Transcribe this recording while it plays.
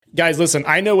Guys, listen,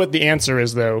 I know what the answer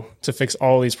is, though, to fix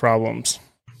all these problems.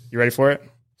 You ready for it?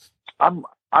 I'm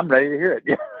ready to hear it.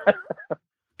 Yeah.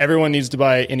 Everyone needs to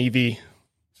buy an EV. Yeah.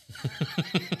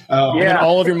 And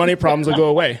all of your money problems will go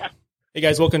away. Hey,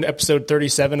 guys, welcome to episode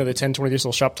 37 of the 1020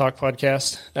 Diesel Shop Talk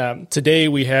podcast. Today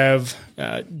we have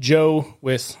Joe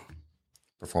with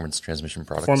Performance Transmission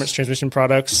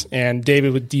Products and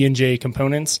David with D&J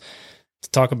Components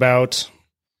to talk about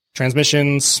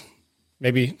transmissions,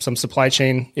 maybe some supply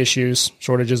chain issues,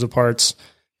 shortages of parts,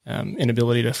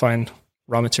 inability to find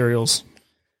raw materials.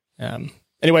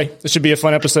 Anyway, this should be a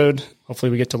fun episode.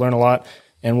 Hopefully we get to learn a lot,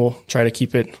 and we'll try to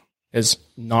keep it as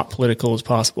not political as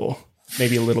possible.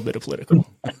 Maybe a little bit of political.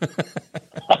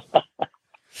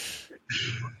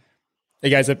 Hey,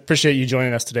 guys, I appreciate you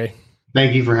joining us today.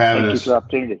 Thank you for having us. Thank you for the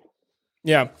opportunity.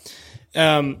 Yeah.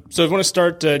 So if you want to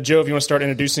start, Joe, if you want to start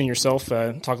introducing yourself,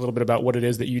 talk a little bit about what it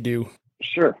is that you do.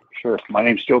 Sure. My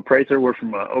name's Joe Prather. We're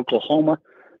from Oklahoma,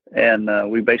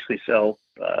 and we basically sell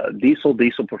diesel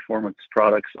performance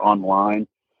products online,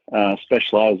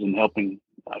 specialize in helping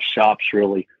shops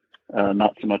really,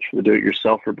 not so much for the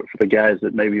do-it-yourselfer, but for the guys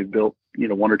that maybe have built,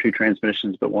 one or two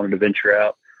transmissions but wanted to venture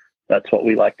out. That's what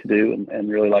we like to do, and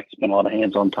really like to spend a lot of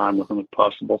hands-on time with them if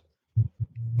possible.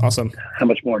 Awesome. How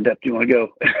much more in depth do you want to go?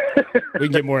 We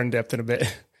can get more in depth in a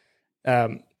bit.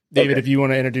 David, if you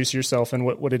want to introduce yourself and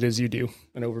what it is you do,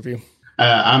 an overview.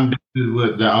 I'm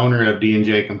the owner of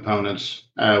D&J Components.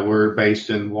 We're based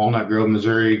in Walnut Grove,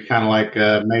 Missouri, kind of like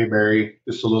Mayberry,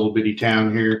 just a little bitty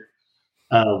town here.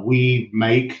 We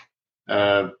make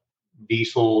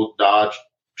diesel, Dodge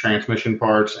transmission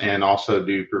parts and also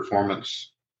do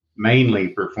mainly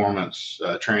performance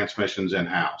transmissions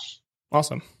in-house.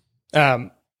 Awesome.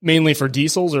 Mainly for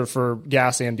diesels or for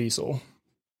gas and diesel?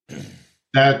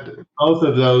 Both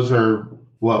of those are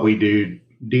what we do.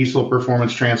 Diesel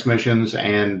performance transmissions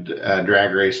and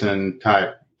drag racing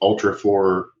type Ultra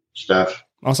 4 stuff.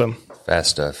 Awesome. Fast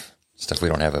stuff we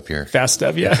don't have up here. Fast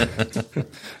stuff, yeah.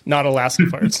 Not Alaska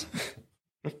parts.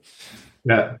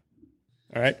 Yeah.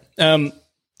 All right.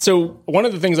 So one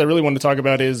of the things I really wanted to talk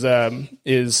about is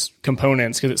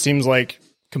components, because it seems like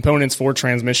components for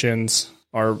transmissions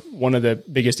are one of the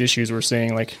biggest issues we're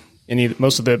seeing. Like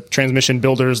most of the transmission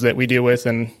builders that we deal with,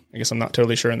 and I guess I'm not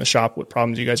totally sure in the shop what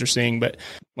problems you guys are seeing, but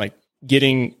like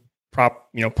getting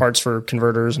parts for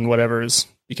converters and whatever is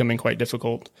becoming quite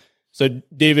difficult. So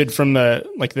David, from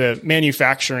the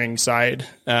manufacturing side,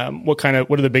 what are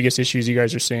the biggest issues you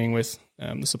guys are seeing with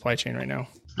the supply chain right now?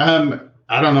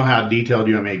 I don't know how detailed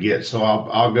you want me to get, so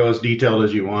I'll go as detailed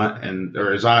as you want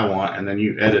or as I want, and then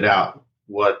you edit out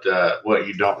what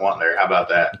you don't want there. How about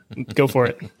that? Go for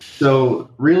it. So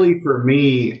really for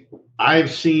me,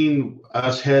 I've seen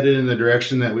us headed in the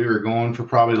direction that we were going for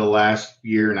probably the last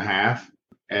year and a half.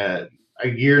 A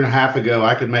year and a half ago,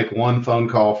 I could make one phone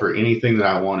call for anything that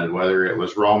I wanted, whether it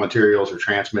was raw materials or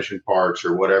transmission parts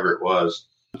or whatever it was.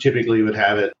 Typically would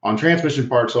have it on transmission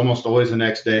parts almost always the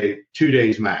next day, 2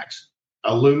 days max.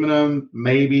 Aluminum,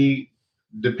 maybe,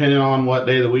 depending on what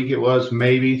day of the week it was,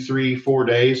 maybe 3-4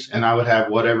 days, and I would have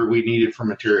whatever we needed for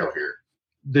material here.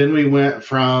 Then we went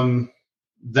from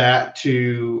that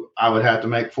to I would have to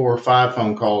make 4 or 5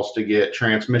 phone calls to get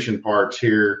transmission parts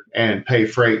here and pay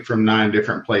freight from 9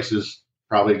 different places,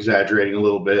 probably exaggerating a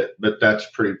little bit, but that's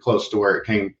pretty close to where it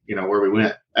came, where we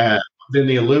went. Then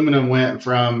the aluminum went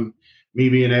from me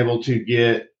being able to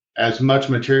get as much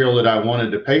material that I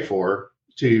wanted to pay for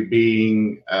to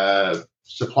being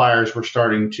suppliers were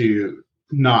starting to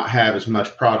not have as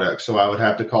much product. So I would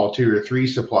have to call 2 or 3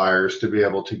 suppliers to be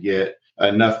able to get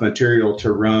enough material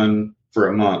to run for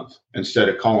a month instead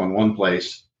of calling one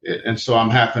place. And so I'm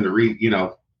having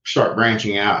to start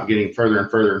branching out, getting further and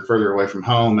further and further away from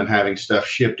home and having stuff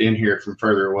shipped in here from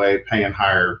further away, paying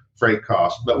higher freight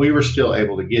costs, but we were still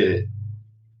able to get it.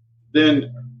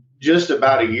 Then just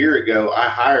about a year ago, I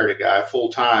hired a guy full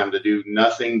time to do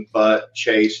nothing but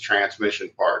chase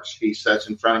transmission parts. He sits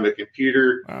in front of a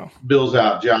computer, bills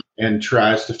out jobs, and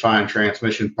tries to find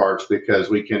transmission parts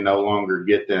because we can no longer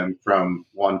get them from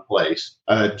one place.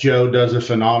 Joe does a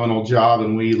phenomenal job,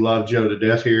 and we love Joe to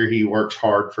death here. He works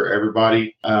hard for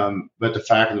everybody. But the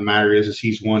fact of the matter is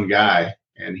he's one guy,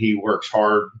 and he works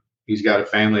hard. He's got a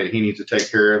family that he needs to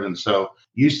take care of. And so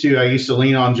I used to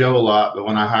lean on Joe a lot, but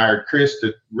when I hired Chris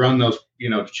to run those,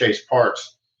 to chase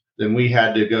parts, then we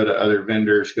had to go to other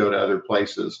vendors, go to other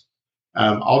places.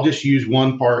 I'll just use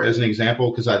one part as an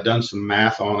example because I've done some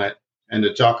math on it. And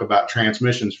to talk about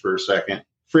transmissions for a second,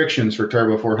 frictions for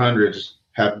Turbo 400s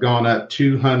have gone up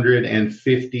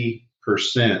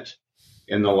 250%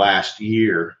 in the last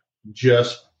year.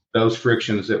 Just those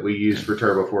frictions that we use for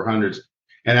Turbo 400s.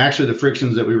 And actually, the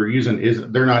frictions that we were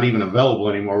using they're not even available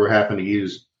anymore. We're having to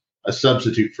use a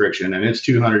substitute friction, and it's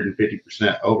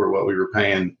 250% over what we were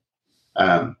paying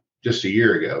just a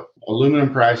year ago.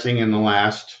 Aluminum pricing in the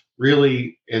last,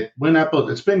 really, it went up.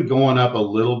 It's been going up a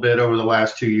little bit over the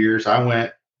last 2 years. I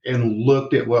went and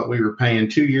looked at what we were paying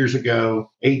 2 years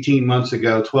ago, 18 months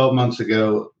ago, 12 months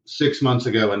ago, 6 months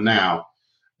ago, and now.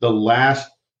 The last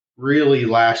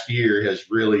year has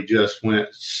really just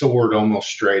soared almost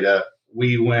straight up.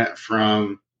 We went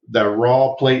from the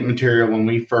raw plate material when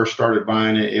we first started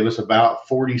buying it, it was about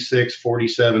 $46,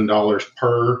 $47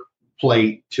 per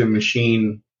plate to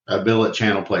machine a billet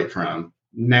channel plate from.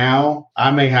 Now I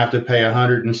may have to pay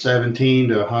 $117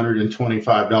 to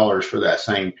 $125 for that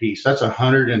same piece. That's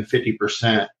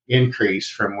 150% increase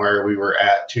from where we were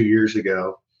at 2 years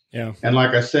ago. Yeah. And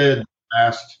like I said,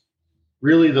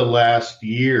 the last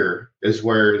year is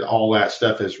where all that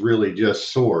stuff has really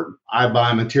just soared. I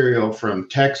buy material from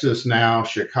Texas now,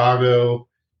 Chicago,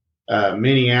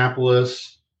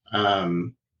 Minneapolis,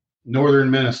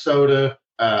 northern Minnesota,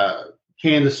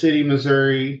 Kansas City,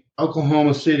 Missouri,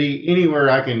 Oklahoma City,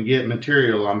 anywhere I can get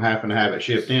material, I'm having to have it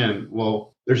shipped in.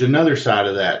 Well, there's another side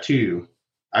of that too.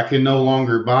 I can no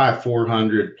longer buy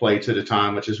 400 plates at a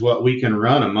time, which is what we can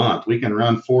run a month. We can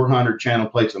run 400 channel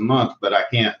plates a month, but I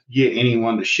can't get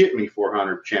anyone to ship me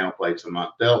 400 channel plates a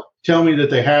month. They'll tell me that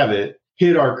they have it,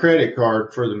 hit our credit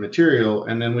card for the material,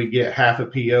 and then we get half a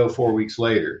PO 4 weeks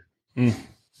later.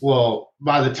 Well,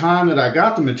 by the time that I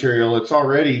got the material, it's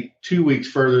already 2 weeks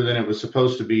further than it was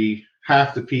supposed to be.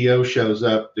 Half the PO shows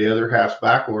up, the other half's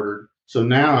back ordered. So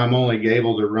now I'm only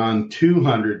able to run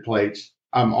 200 plates.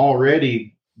 I'm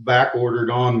already back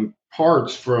ordered on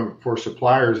parts for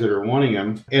suppliers that are wanting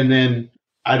them. And then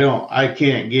I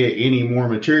can't get any more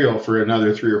material for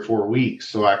another 3 or 4 weeks.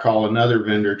 So I call another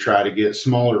vendor, try to get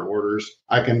smaller orders.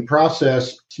 I can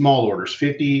process small orders,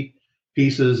 50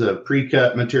 pieces of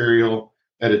pre-cut material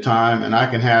at a time. And I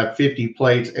can have 50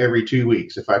 plates every 2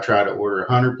 weeks. If I try to order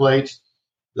 100 plates,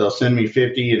 they'll send me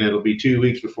 50 and it'll be 2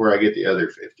 weeks before I get the other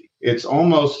 50. It's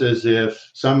almost as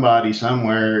if somebody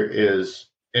somewhere is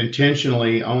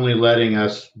intentionally only letting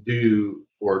us do,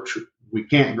 we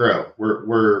can't grow.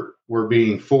 We're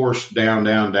being forced down.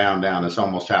 It's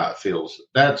almost how it feels.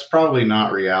 That's probably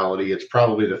not reality. It's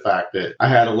probably the fact that I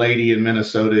had a lady in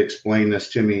Minnesota explain this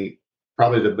to me,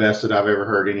 probably the best that I've ever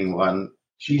heard anyone.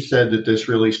 She said that this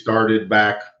really started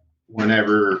back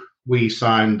whenever we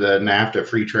signed the NAFTA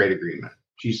free trade agreement.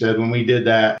 She said when we did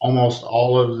that, almost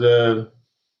all of the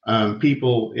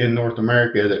people in North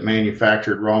America that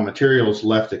manufactured raw materials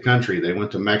left the country. They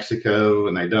went to Mexico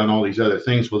and they done all these other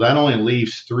things. Well, that only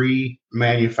leaves 3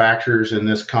 manufacturers in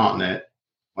this continent.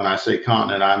 When I say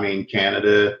continent, I mean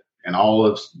Canada and all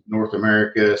of North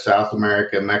America, South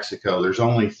America, Mexico. There's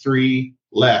only 3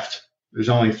 left. There's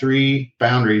only 3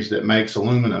 foundries that makes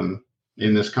aluminum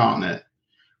in this continent.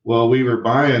 Well, we were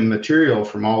buying material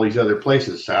from all these other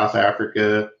places, South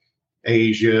Africa,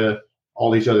 Asia,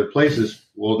 all these other places.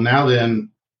 Well, now then,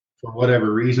 for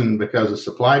whatever reason, because of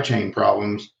supply chain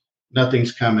problems,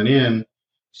 nothing's coming in.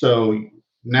 So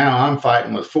now I'm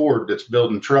fighting with Ford that's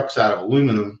building trucks out of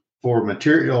aluminum for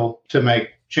material to make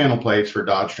channel plates for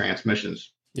Dodge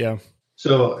transmissions. Yeah.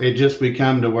 So it just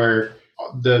become to where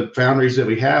the foundries that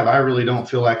we have, I really don't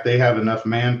feel like they have enough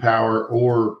manpower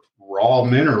or raw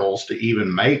minerals to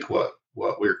even make what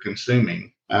we're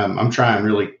consuming. I'm trying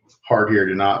really hard here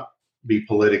to not be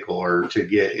political or to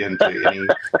get into any.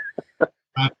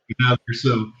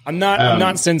 So I'm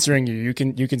not censoring you. You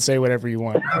can say whatever you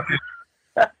want.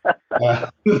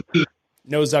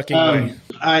 No zucking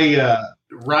way.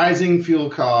 Rising fuel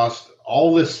costs,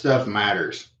 all this stuff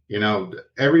matters. You know,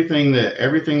 everything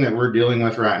that we're dealing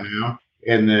with right now,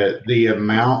 and the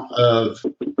amount of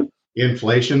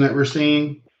inflation that we're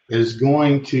seeing is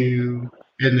going to,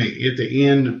 at the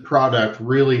end product,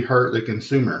 really hurt the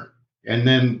consumer. And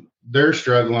then they're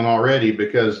struggling already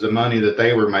because the money that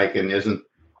they were making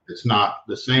it's not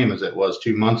the same as it was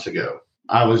 2 months ago.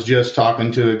 I was just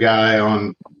talking to a guy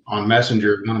on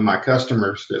Messenger, one of my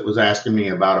customers, that was asking me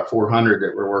about a 400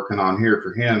 that we're working on here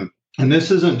for him. And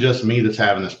this isn't just me that's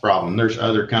having this problem. There's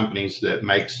other companies that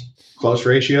makes close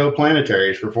ratio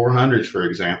planetaries for 400s, for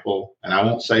example. And I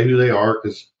won't say who they are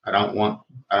because I don't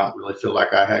really feel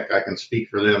like I can speak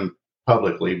for them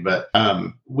publicly. But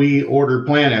we order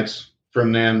planets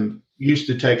from them. Used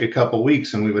to take a couple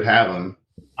weeks and we would have them.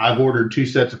 I've ordered 2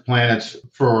 sets of planets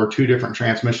for 2 different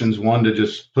transmissions, one to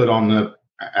just put on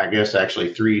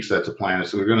actually 3 sets of planets.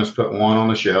 So we're going to put one on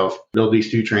the shelf, build these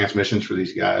 2 transmissions for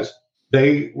these guys.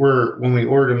 They were, when we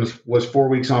ordered them, was 4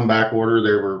 weeks on back order.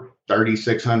 They were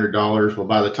 $3,600. Well,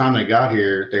 by the time they got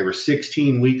here, they were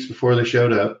 16 weeks before they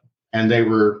showed up, and they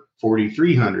were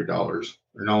 $4,300.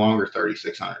 They're no longer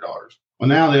 $3,600. Well,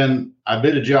 now then, I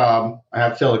bid a job. I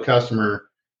have to tell the customer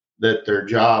that their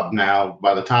job now,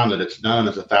 by the time that it's done,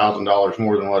 is $1,000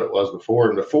 more than what it was before,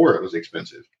 and before it was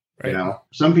expensive. Right. You know,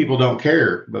 some people don't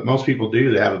care, but most people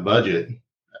do. They have a budget.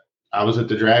 I was at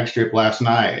the drag strip last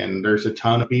night, and there's a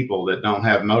ton of people that don't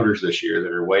have motors this year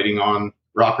that are waiting on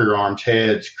rocker arms,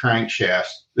 heads,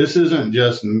 crankshafts. This isn't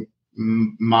just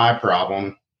my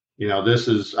problem. You know, this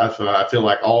is, I feel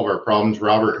like all of our problems.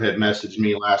 Robert had messaged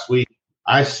me last week.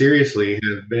 I seriously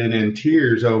have been in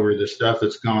tears over the stuff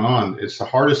that's gone on. It's the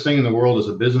hardest thing in the world as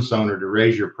a business owner to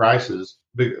raise your prices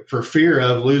for fear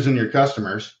of losing your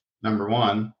customers, number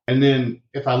one. And then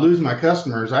if I lose my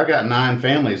customers, I've got 9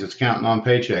 families that's counting on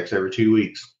paychecks every 2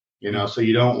 weeks. You know, so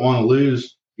you don't want to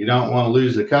lose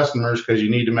the customers because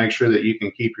you need to make sure that you can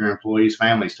keep your employees'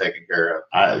 families taken care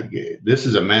of. This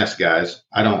is a mess, guys.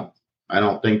 I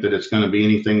don't think that it's going to be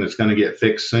anything that's going to get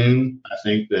fixed soon. I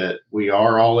think that we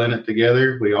are all in it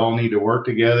together. We all need to work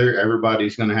together.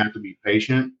 Everybody's going to have to be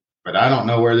patient, but I don't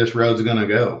know where this road's going to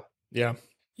go. Yeah.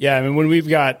 Yeah. I mean, when we've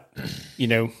got, you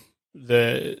know,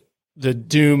 the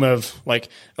doom of like,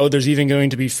 oh, there's even going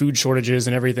to be food shortages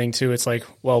and everything too. It's like,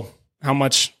 well, how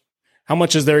much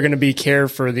is there going to be care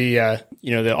for the,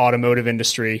 you know, the automotive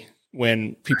industry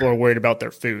when people are worried about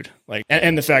their food, like,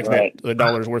 and the fact that the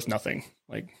dollar is worth nothing.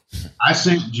 Like, I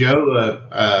sent Joe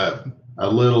a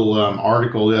little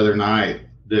article the other night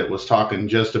that was talking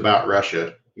just about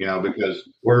Russia, you know, because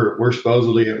we're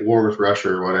supposedly at war with Russia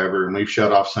or whatever, and we've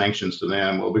shut off sanctions to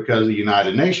them. Well, because of the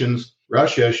United Nations,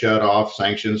 Russia shut off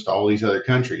sanctions to all these other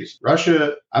countries.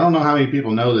 Russia, I don't know how many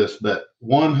people know this, but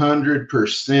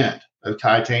 100% of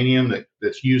titanium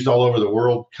that's used all over the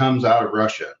world comes out of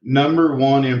Russia. Number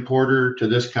 1 importer to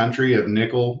this country of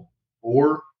nickel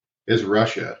ore is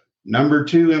Russia. Number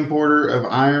 2 importer of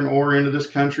iron ore into this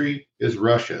country is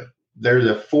Russia. They're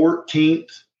the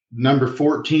 14th, number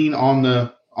 14 on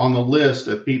the list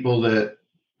of people that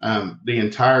the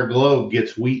entire globe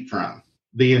gets wheat from.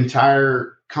 The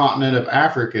entire continent of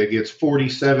Africa gets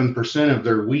 47% of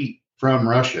their wheat from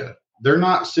Russia. They're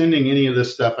not sending any of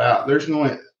this stuff out.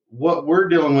 What we're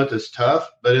dealing with is tough,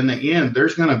 but in the end,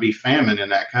 there's going to be famine in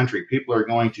that country. People are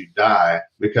going to die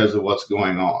because of what's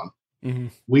going on. Mm-hmm.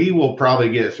 We will probably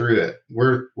get through it.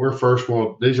 We're first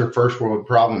world. These are first world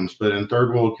problems, but in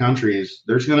third world countries,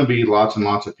 there's going to be lots and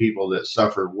lots of people that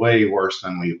suffer way worse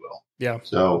than we will. Yeah.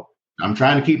 So I'm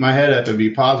trying to keep my head up and be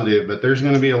positive, but there's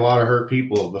going to be a lot of hurt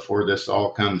people before this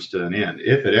all comes to an end,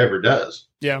 if it ever does.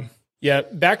 Yeah. Yeah.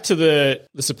 Back to the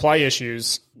supply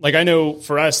issues. Like, I know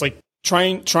for us, like,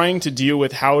 trying to deal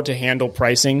with how to handle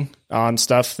pricing on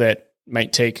stuff that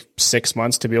might take 6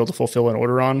 months to be able to fulfill an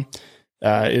order on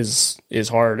is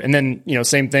hard. And then, you know,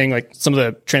 same thing, like some of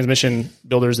the transmission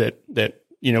builders that,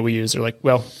 you know, we use are like,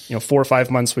 well, you know, 4 or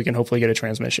 5 months, we can hopefully get a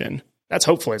transmission. That's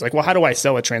hopefully. It's like, well, how do I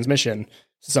sell a transmission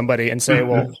to somebody and say,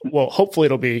 well, hopefully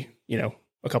it'll be, you know,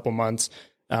 a couple months,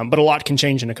 but a lot can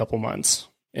change in a couple months.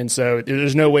 And so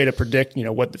there's no way to predict, you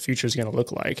know, what the future is going to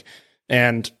look like.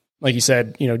 And like you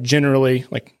said, you know, generally,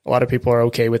 like a lot of people are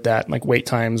okay with that, like wait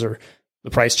times or the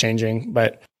price changing.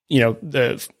 But, you know,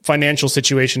 the financial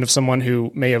situation of someone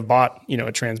who may have bought, you know,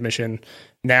 a transmission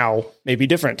now may be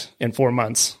different in 4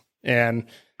 months. And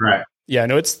right. Yeah,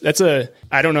 no,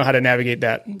 I don't know how to navigate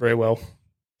that very well.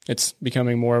 It's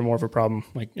becoming more and more of a problem,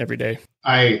 like every day.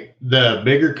 The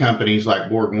bigger companies like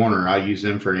Borg Warner, I use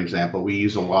them for an example. We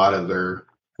use a lot of their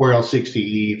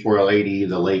 4L60E, 4L80,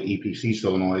 the late EPC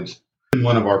solenoids in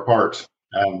one of our parts.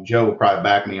 Joe will probably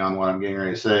back me on what I'm getting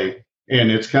ready to say.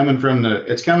 And it's coming from them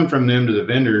to the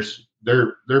vendors.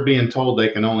 They're being told they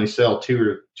can only sell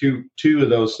two of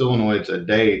those solenoids a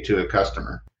day to a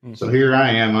customer. Mm-hmm. So here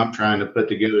I am. I'm trying to put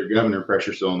together governor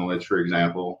pressure solenoids, for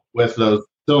example. With those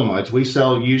solenoids, we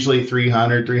sell usually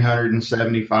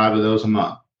 375 of those a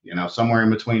month. You know, somewhere in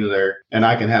between there, and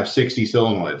I can have 60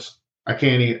 solenoids. I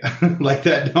can't even like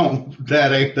that.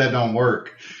 That don't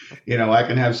work. You know, I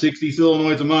can have 60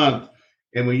 solenoids a month,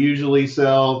 and we usually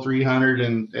sell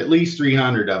at least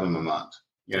 300 of them a month.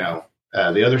 You know,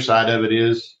 the other side of it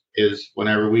is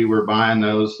whenever we were buying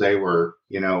those, they were,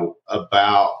 you know,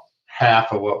 about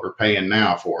half of what we're paying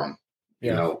now for them. Yeah.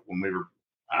 You know, when we were,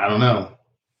 I don't know,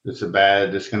 it's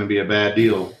going to be a bad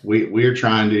deal. We're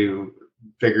trying to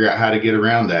figure out how to get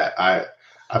around that.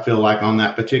 I feel like on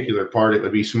that particular part, it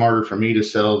would be smarter for me to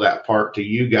sell that part to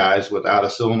you guys without a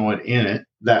solenoid in it.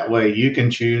 That way you can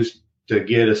choose to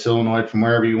get a solenoid from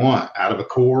wherever you want, out of a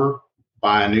core,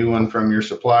 buy a new one from your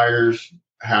suppliers.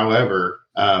 However,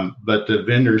 But the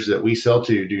vendors that we sell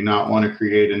to do not want to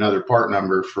create another part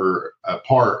number for a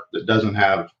part that doesn't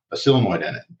have a solenoid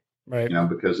in it, Right.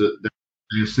 Because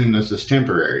they assume this is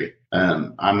temporary.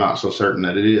 I'm not so certain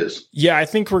that it is. Yeah, I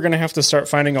think we're going to have to start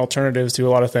finding alternatives to a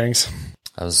lot of things.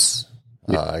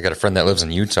 I got a friend that lives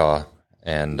in Utah,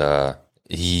 and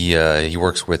he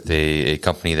works with a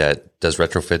company that does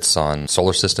retrofits on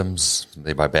solar systems.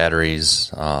 They buy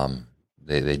batteries.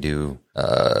 They do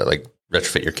like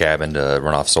retrofit your cabin to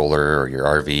run off solar, or your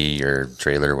RV, your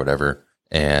trailer, whatever.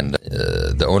 And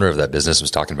the owner of that business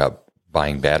was talking about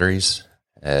buying batteries.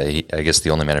 I guess the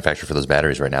only manufacturer for those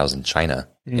batteries right now is in China.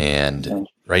 And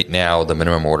right now the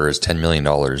minimum order is $10 million,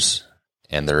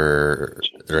 and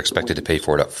they're expected to pay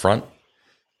for it up front.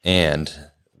 And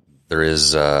there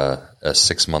is a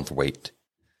 6-month wait.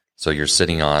 So you're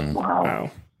sitting on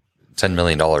 $10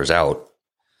 million out,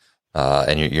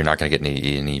 and you're not going to get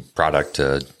any product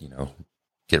to,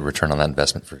 get a return on that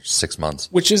investment for 6 months.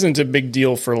 Which isn't a big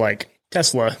deal for like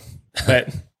Tesla, but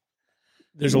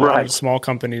there's a lot of small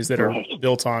companies that are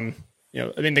built on,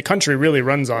 the country really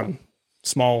runs on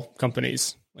small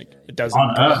companies, like a dozen,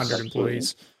 100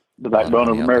 employees. The backbone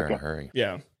of America.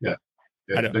 Yeah.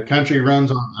 The country runs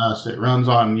on us. It runs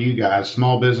on you guys,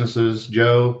 small businesses.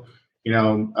 Joe,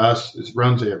 us.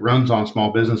 It runs on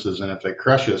small businesses, and if they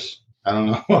crush us, I don't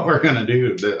know what we're going to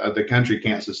do. The country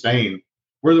can't sustain.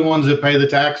 We're the ones that pay the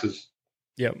taxes.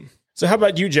 Yep. So how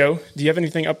about you, Joe? Do you have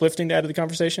anything uplifting to add to the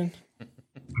conversation?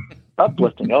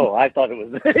 Uplifting? Oh, I thought it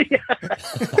was.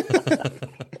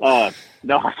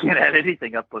 No, I can't add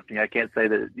anything uplifting. I can't say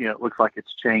that it looks like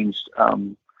it's changed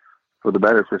for the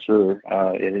better for sure.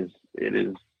 It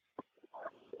is.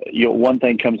 One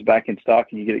thing comes back in stock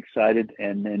and you get excited,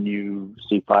 and then you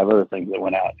see 5 other things that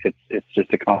went out. It's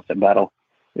just a constant battle.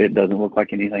 It doesn't look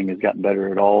like anything has gotten better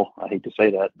at all. I hate to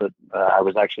say that, but I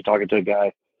was actually talking to a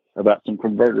guy about some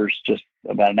converters just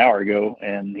about an hour ago,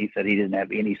 and he said he didn't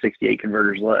have any 68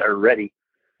 converters ready.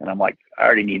 And I'm like, I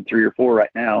already need 3 or 4 right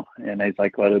now. And he's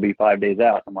like, well, it'll be 5 days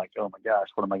out. I'm like, oh my gosh,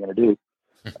 what am I going to do?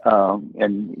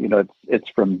 And it's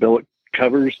from billet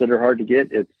covers that are hard to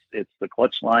get. It's the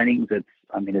clutch linings. It's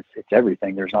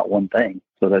everything. There's not one thing.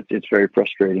 So it's very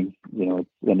frustrating, and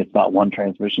it's not one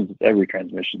transmission, it's every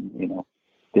transmission.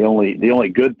 The only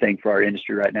good thing for our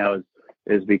industry right now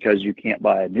is because you can't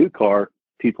buy a new car,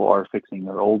 people are fixing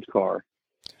their old car.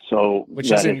 So which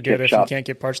isn't good if you can't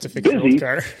get parts to fix your old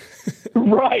car.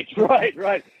 Right.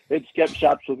 It's kept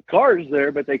shops with cars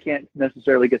there, but they can't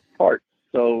necessarily get the parts.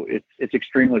 So it's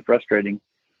extremely frustrating.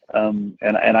 And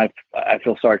I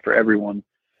feel sorry for everyone,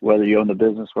 whether you own the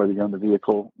business, whether you own the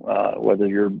vehicle, whether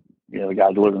you're the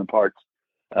guy delivering the parts.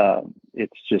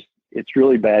 It's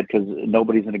really bad because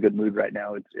nobody's in a good mood right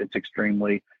now.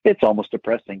 It's almost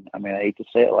depressing. I mean, I hate to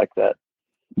say it like that,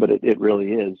 but it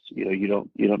really is. You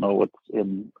don't know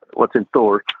what's in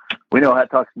store. We know how it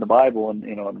talks in the Bible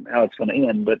and how it's going to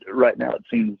end, but right now it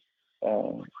seems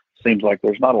like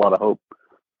there's not a lot of hope.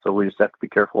 So we just have to be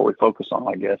careful what we focus on,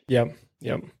 I guess. Yep.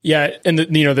 Yeah, and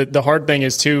the hard thing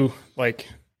is too, like,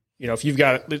 if you've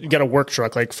got a work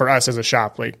truck, like for us as a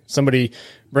shop, like somebody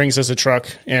brings us a truck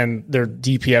and their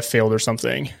DPF failed or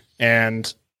something,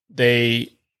 and they,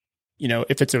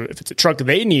 if it's a truck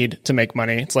they need to make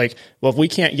money, it's like, well, if we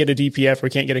can't get a DPF,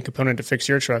 we can't get a component to fix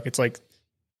your truck, it's like,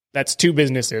 that's 2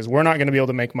 businesses. We're not going to be able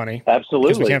to make money. Absolutely.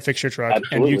 Because we can't fix your truck.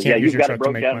 Absolutely. And you can't use your truck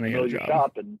to make down money in at a your job.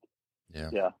 shop and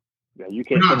yeah, you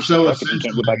can't We're not so you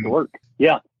can't go back to work.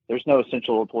 Yeah. There's no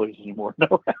essential employees anymore.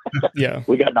 No. Yeah.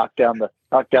 We got knocked down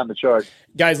the chart.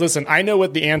 Guys, listen, I know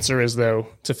what the answer is though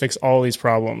to fix all these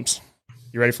problems.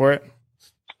 You ready for it?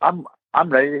 I'm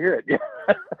ready to hear it. Yeah.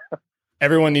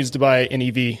 Everyone needs to buy an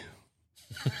EV.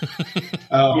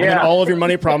 Oh, and all of your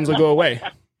money problems will go away.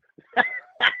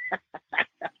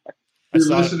 I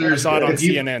saw it on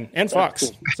CNN and Fox,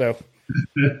 so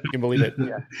you can believe it.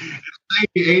 Yeah.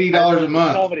 $80 a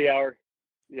month. Comedy hour.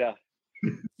 Yeah.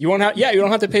 You don't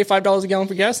have to pay $5 a gallon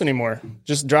for gas anymore.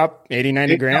 Just drop 80,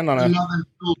 90 grand on a.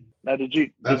 Now, did you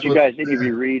guys, any of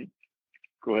you read?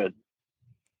 Go ahead.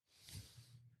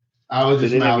 I was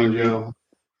just mouthing, Joe.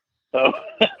 Oh.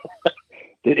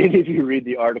 Did any of you read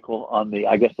the article on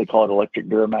I guess they call it electric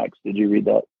Duramax? Did you read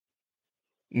that?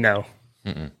 No.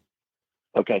 Mm-mm.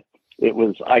 Okay. It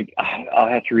was, I'll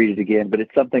have to read it again, but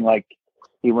it's something like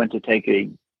he went to take a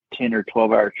 10 or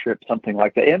 12 hour trip, something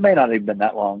like that. It may not have been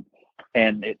that long.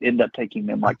 And it ended up taking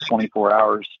them like 24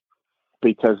 hours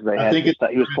because he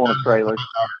was pulling a trailer.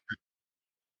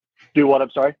 Do what? I'm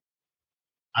sorry.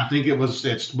 I think it was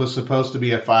supposed to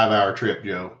be a 5-hour trip,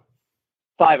 Joe.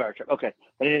 5-hour trip. Okay.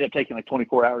 But it ended up taking like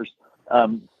 24 hours.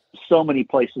 So many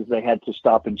places they had to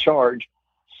stop and charge.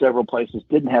 several places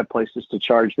didn't have places to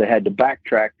charge. They had to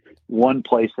backtrack. One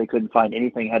place they couldn't find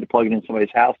anything, had to plug it in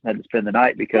somebody's house and had to spend the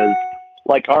night because,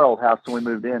 like our old house when we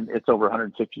moved in, it's over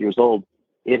 150 years old.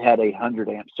 It had a 100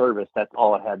 amp service. That's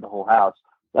all it had in the whole house.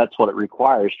 That's what it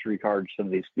requires to recharge some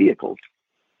of these vehicles.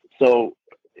 So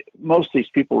most of these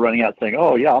people running out saying,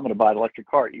 oh yeah, I'm going to buy an electric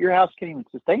car. Your house can't even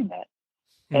sustain that.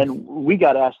 And we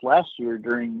got asked last year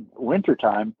during winter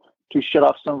time to shut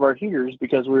off some of our heaters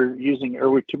because we're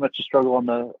too much to struggle on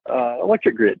the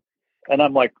electric grid. And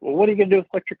I'm like, well, what are you going to do with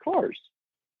electric cars?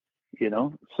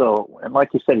 So, and like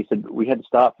he said, we had to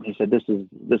stop. And he said, this is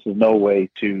no way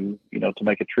to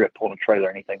make a trip, pull a trailer,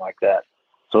 or anything like that.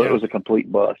 So It was a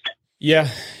complete bust. Yeah.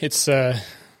 It's, I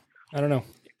don't know.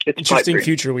 It's interesting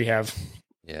future we have.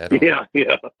 Yeah.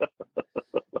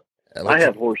 I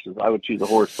have horses. I would choose a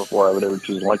horse before I would ever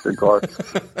choose an electric car.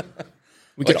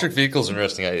 Electric vehicles are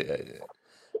interesting.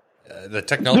 The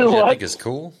technology I think is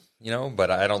cool, but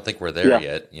I don't think we're there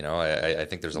yet. I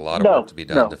think there's a lot of work to be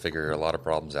done to figure a lot of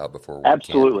problems out before we can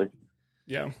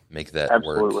make that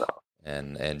work.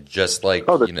 And just like,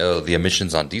 the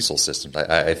emissions on diesel systems,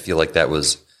 I feel like that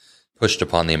was pushed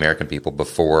upon the American people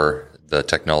before the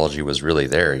technology was really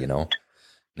there,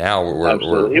 Now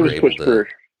we're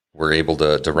able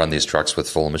to run these trucks with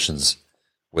full emissions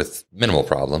with minimal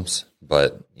problems.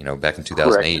 But, back in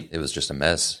 2008, It was just a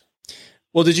mess.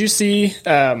 Well, did you see,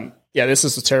 this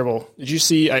is terrible. Did you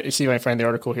see, I see if I find the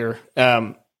article here,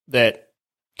 that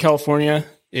California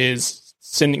is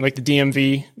sending, like the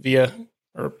DMV the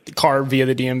CARB via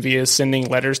the DMV is sending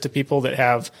letters to people that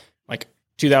have like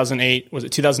 2008 to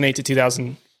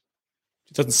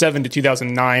 2007 to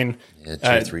 2009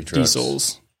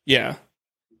 diesels. Yeah.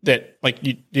 That like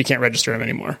you can't register them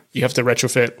anymore. You have to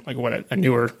retrofit like a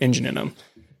newer engine in them.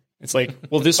 It's like,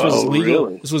 well, this was legal.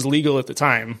 Really? This was legal at the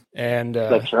time, and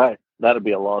that's right. That'd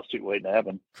be a lawsuit waiting to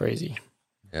happen. Crazy.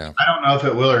 Yeah, I don't know if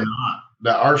it will or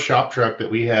not. Our shop truck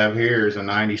that we have here is a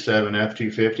 '97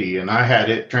 F-250, and I had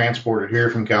it transported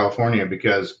here from California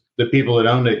because the people that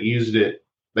owned it used it.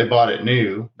 They bought it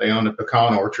new. They owned a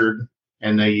pecan orchard,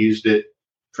 and they used it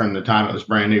from the time it was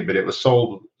brand new. But it was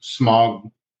sold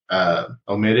smog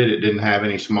omitted. It didn't have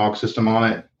any smog system on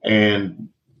it, and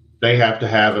they have to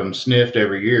have them sniffed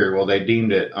every year. Well, they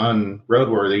deemed it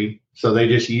unroadworthy, so they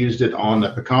just used it on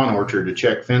the pecan orchard to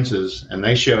check fences, and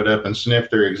they showed up and sniffed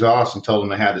their exhaust and told them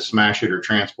they had to smash it or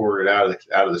transport it out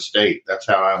of the state. That's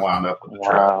how I wound up with the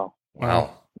truck.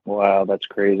 Wow, that's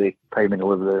crazy. Pay me to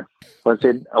live there. But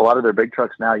a lot of their big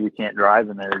trucks now, you can't drive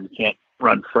in there. You can't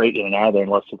run freight in and out of there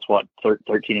unless it's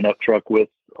 13 and up truck with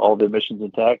all the emissions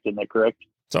intact. Isn't that correct?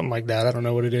 Something like that. I don't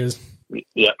know what it is.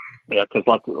 Yeah, because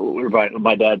my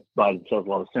dad buys and sells a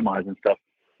lot of semis and stuff,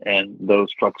 and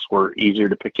those trucks were easier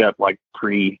to pick up like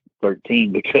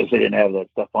pre-13 because they didn't have that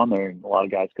stuff on there, and a lot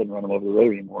of guys couldn't run them over the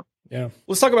road anymore. Yeah.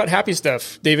 Let's talk about happy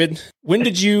stuff, David. When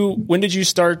did you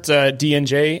start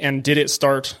D&J, and did it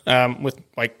start with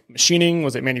like machining?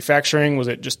 Was it manufacturing? Was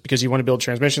it just because you want to build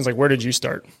transmissions? Like, where did you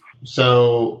start?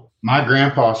 So my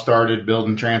grandpa started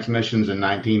building transmissions in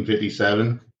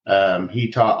 1957.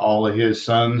 He taught all of his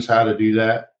sons how to do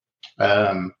that.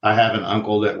 I have an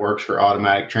uncle that works for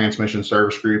Automatic Transmission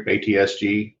Service Group,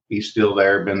 ATSG. He's still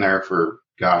there, been there for,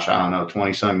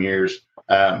 20 some years.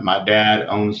 My dad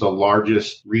owns the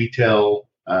largest retail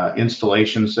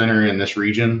installation center in this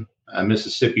region,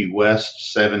 Mississippi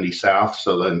West, 70 South.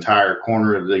 So the entire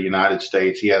corner of the United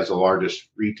States, he has the largest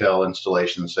retail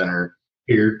installation center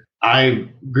here. I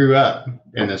grew up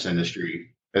in this industry.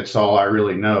 It's all I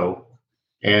really know.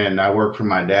 And I worked for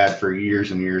my dad for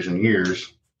years and years and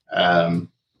years.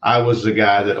 I was the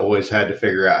guy that always had to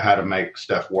figure out how to make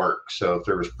stuff work. So if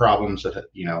there was problems that,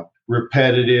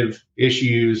 repetitive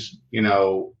issues,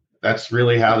 that's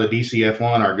really how the DCF1,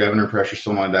 our governor pressure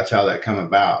solenoid, that's how that come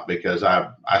about, because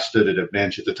I stood at a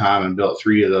bench at the time and built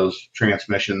 3 of those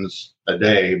transmissions a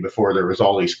day before there was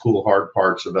all these cool hard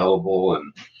parts available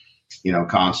and,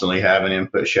 constantly having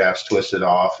input shafts twisted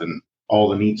off and all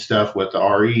the neat stuff with the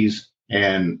REs.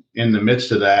 And in the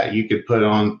midst of that, you could put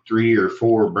on 3 or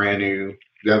 4 brand new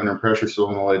governor pressure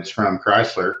solenoids from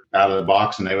Chrysler out of the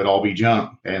box, and they would all be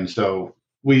junk. And so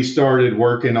we started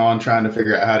working on trying to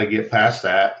figure out how to get past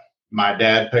that. My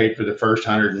dad paid for the first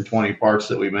 120 parts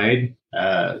that we made.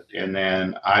 And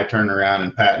then I turned around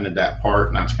and patented that part.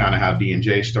 And that's kind of how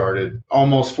D&J started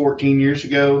almost 14 years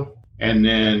ago. And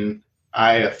then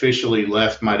I officially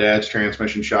left my dad's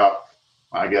transmission shop,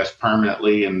 I guess,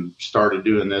 permanently, and started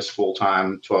doing this full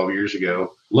time 12 years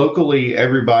ago. Locally,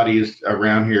 everybody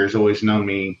around here has always known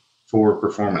me for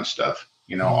performance stuff.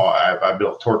 I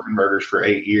built torque converters for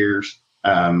 8 years.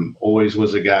 Always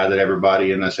was a guy that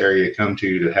everybody in this area come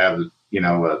to have,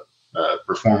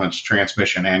 performance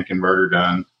transmission and converter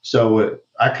done. So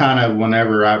I kind of,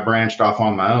 whenever I branched off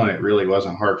on my own, it really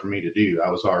wasn't hard for me to do. I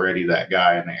was already that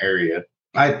guy in the area.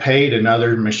 I paid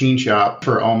another machine shop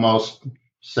for almost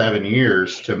 7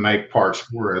 years to make parts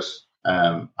for us.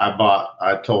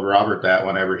 I told Robert that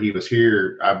whenever he was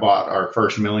here, I bought our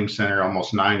first milling center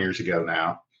almost 9 years ago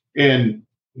now. And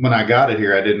when I got it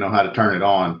here, I didn't know how to turn it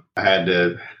on.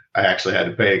 I actually had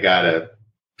to pay a guy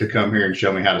to come here and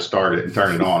show me how to start it and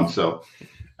turn it on. So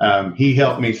he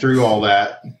helped me through all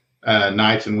that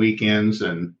nights and weekends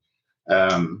and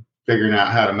figuring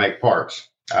out how to make parts.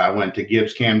 I went to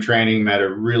Gibbs Cam training, met a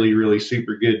really, really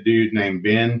super good dude named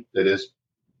Ben that has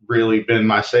really been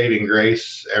my saving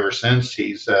grace ever since.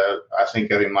 He's I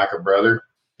think of him like a brother.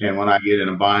 And when I get in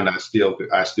a bind, I still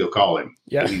call him.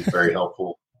 Yeah. He's very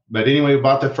helpful. But anyway, we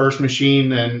bought the first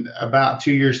machine, and about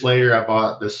 2 years later, I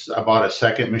bought a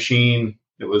second machine.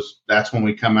 That's when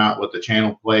we come out with the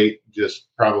channel plate.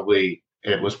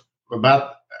 It was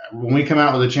about when we come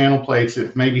out with the channel plates,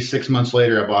 maybe 6 months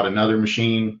later, I bought another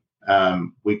machine.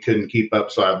 We couldn't keep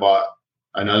up, so I bought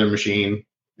another machine.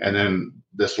 And then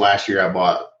this last year, I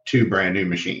bought 2 brand new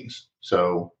machines.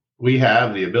 So we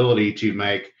have the ability to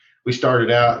make. We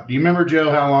started out. Do you remember, Joe,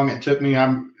 how long it took me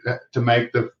to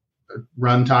make the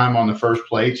run time on the first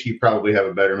plates? You probably have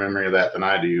a better memory of that than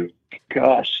I do.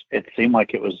 Gosh, it seemed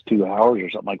like it was 2 hours or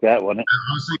something like that, wasn't it?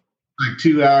 I was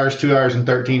thinking like 2 hours and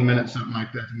 13 minutes, something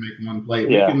like that, to make one plate.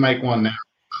 Yeah. We can make one now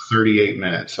in 38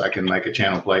 minutes. I can make a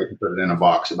channel plate and put it in a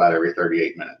box about every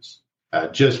 38 minutes.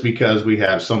 Just because we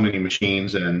have so many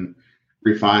machines and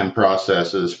refined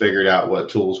processes, figured out what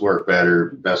tools work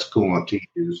better, best coolant to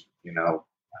use.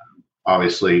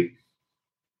 Obviously,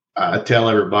 I tell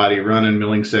everybody running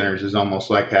milling centers is almost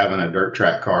like having a dirt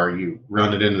track car. You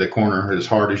run it into the corner as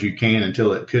hard as you can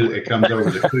until it comes over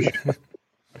the cushion.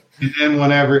 And then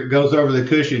whenever it goes over the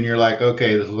cushion, you're like,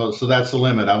 okay, so that's the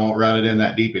limit. I won't run it in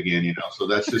that deep again, So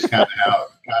that's just kind of how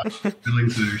milling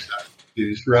center stuff.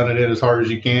 You just run it in as hard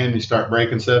as you can. You start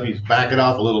breaking stuff. You back it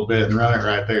off a little bit and run it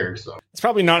right there. So it's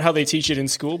probably not how they teach it in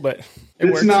school, but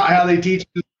it's works. Not how they teach it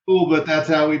in school, but that's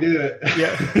how we do it.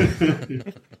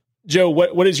 Yeah. Joe,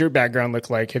 what does your background look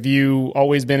like? Have you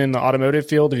always been in the automotive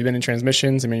field? Have you been in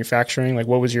transmissions and manufacturing? Like,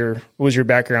 what was your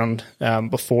background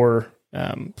before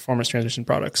performance transmission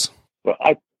products? Well,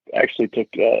 I actually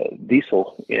took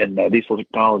diesel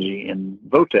technology in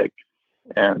Votech,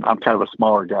 and I'm kind of a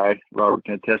smaller guy. Robert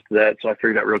can attest to that. So I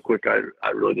figured out real quick I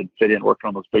really didn't fit in working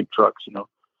on those big trucks.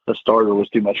 The starter was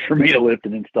too much for me to lift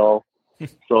and install.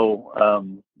 So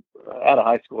out of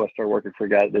high school, I started working for a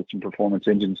guy that did some performance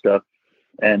engine stuff,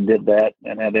 and did that,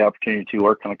 and had the opportunity to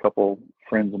work on a couple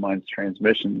friends of mine's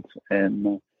transmissions.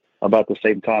 And about the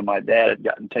same time, my dad had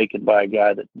gotten taken by a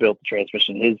guy that built the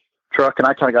transmission in his truck, and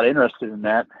I kind of got interested in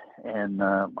that. And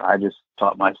I just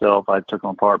taught myself. I took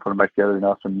them apart, put them back together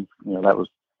enough, and that was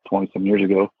 20-some years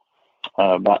ago.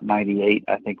 About 98,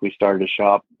 I think we started a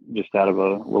shop just out of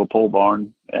a little pole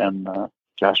barn, and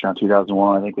around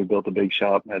 2001, I think we built a big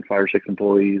shop, had 5 or 6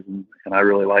 employees, and I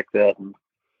really liked that.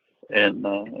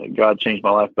 And God changed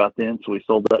my life about then, so we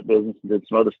sold that business and did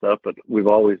some other stuff. But we've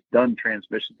always done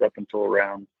transmissions up until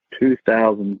around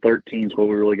 2013 is where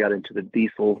we really got into the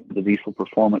diesel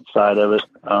performance side of it.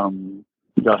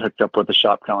 Got hooked up with a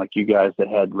shop kind of like you guys that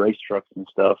had race trucks and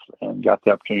stuff, and got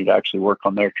the opportunity to actually work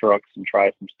on their trucks and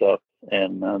try some stuff.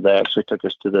 And they actually took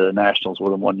us to the Nationals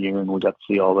with them one year, and we got to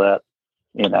see all that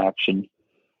in action.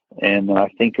 And I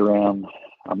think I'm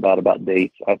about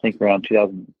dates. I think around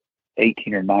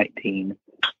 2018 or 19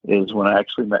 is when I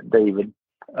actually met David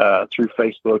through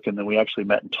Facebook, and then we actually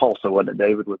met in Tulsa, wasn't it,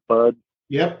 David, with Bud?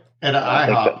 Yep, at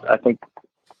IHOP.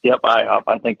 IHOP.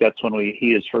 I think that's when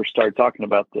he has first started talking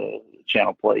about the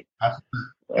channel plate.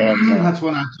 That's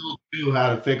when I told you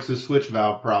how to fix the switch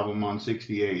valve problem on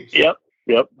 68. Yep.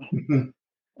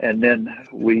 And then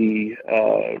we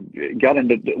got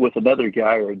into with another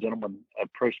guy, or a gentleman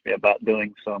approached me about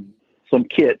doing some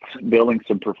kits, building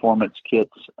some performance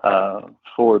kits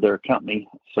for their company.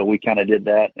 So we kind of did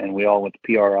that, and we all went to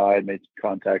PRI and made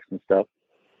some contacts and stuff.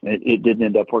 It didn't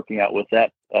end up working out with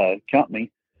that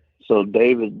company. So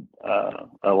David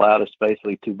allowed us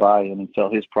basically to buy in and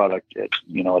sell his product at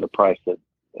a price that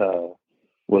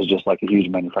was just like a huge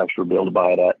manufacturer would be able to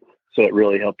buy it at. So it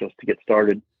really helped us to get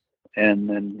started. And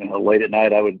then late at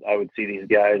night, I would see these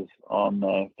guys on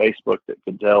Facebook that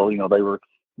could tell they were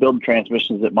building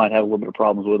transmissions that might have a little bit of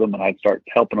problems with them, and I'd start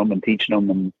helping them and teaching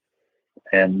them,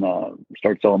 and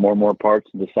start selling more and more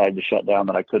parts, and decided to shut down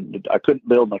that I couldn't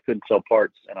build and I couldn't sell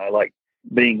parts, and I like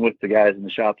being with the guys in the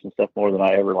shops and stuff more than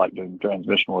I ever liked doing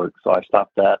transmission work. So I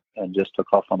stopped that and just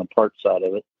took off on the parts side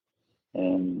of it.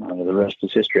 And the rest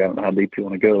is history. I don't know how deep you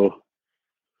want to go.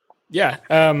 Yeah.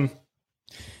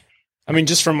 I mean,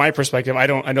 just from my perspective, I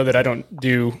know that I don't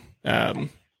do, I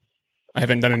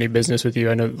haven't done any business with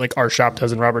you. I know like our shop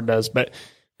does and Robert does, but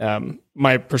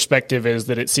my perspective is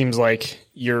that it seems like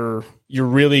you're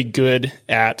really good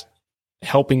at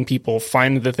helping people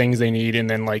find the things they need. And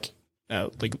then like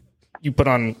you put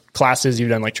on classes, you've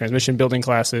done like transmission building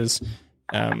classes.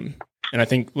 And I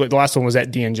think the last one was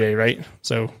at D&J, right?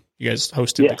 So you guys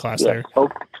hosted the class there. Oh,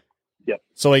 yeah.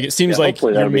 So like, it seems like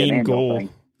your main goal, it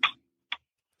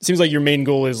seems like your main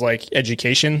goal is like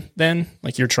education then,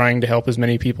 like you're trying to help as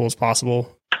many people as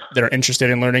possible that are interested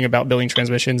in learning about building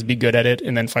transmissions, be good at it,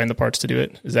 and then find the parts to do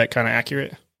it. Is that kind of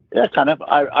accurate? Yeah, kind of.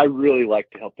 I really like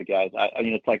to help the guys. I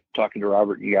mean, it's like talking to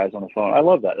Robert and you guys on the phone. I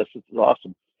love that. This is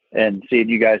awesome. And seeing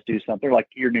you guys do something like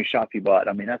your new shop you bought.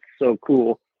 I mean, that's so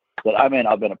cool. But I mean,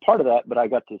 I've been a part of that, but I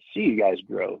got to see you guys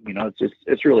grow. You know,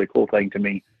 it's really a cool thing to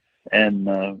me. And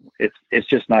it's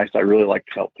just nice. I really like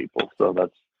to help people. So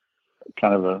that's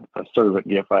kind of a servant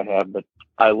gift I have. But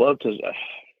I love to,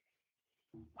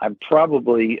 I'm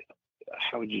probably,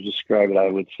 how would you describe it? I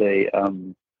would say,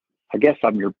 I guess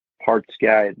I'm your parts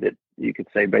guy that you could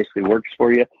say basically works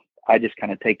for you. I just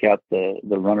kind of take out the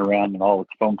runaround and all the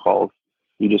phone calls.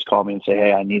 You just call me and say,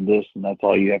 hey, I need this, and that's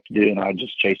all you have to do. And I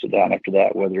just chase it down after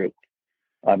that, whether it's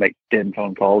I make 10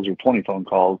 phone calls or 20 phone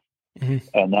calls,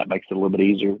 and that makes it a little bit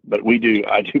easier. But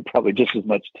I do probably just as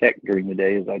much tech during the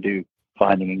day as I do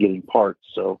finding and getting parts.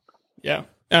 So, yeah.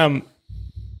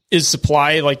 Is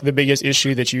supply like the biggest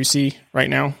issue that you see right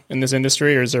now in this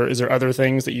industry, or is there other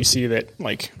things that you see that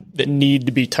need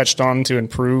to be touched on to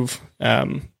improve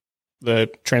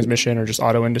the transmission or just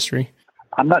auto industry?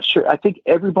 I'm not sure. I think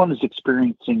everyone is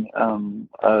experiencing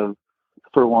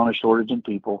for one, a shortage in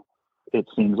people. It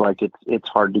seems like it's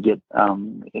hard to get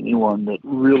anyone that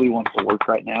really wants to work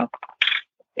right now,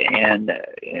 and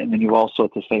then you also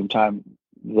at the same time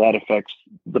that affects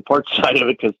the parts side of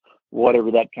it, because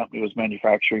whatever that company was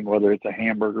manufacturing, whether it's a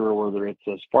hamburger or whether it's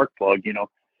a spark plug,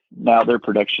 now their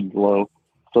production's low.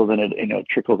 So then it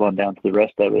trickles on down to the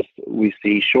rest of us. We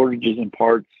see shortages in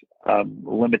parts,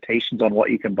 limitations on what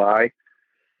you can buy.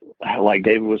 Like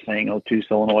David was saying, 2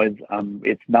 solenoids.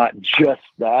 It's not just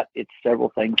that. It's several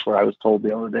things where I was told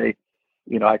the other day,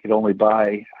 I could only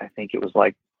buy, I think it was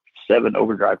like 6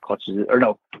 overdrive clutches,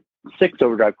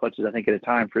 I think at a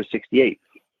time for a 68.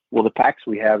 Well, the packs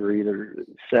we have are either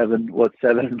 7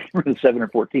 or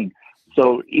 14.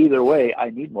 So either way, I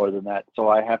need more than that. So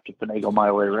I have to finagle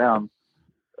my way around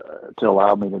to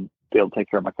allow me to be able to take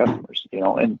care of my customers,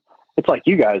 and it's like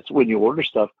you guys, when you order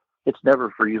stuff, it's never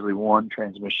for usually one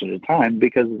transmission at a time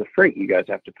because of the freight you guys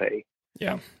have to pay.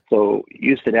 Yeah. So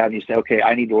you sit down and you say, okay,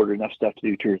 I need to order enough stuff to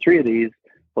do 2 or 3 of these.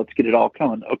 Let's get it all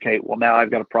coming. Okay. Well, now I've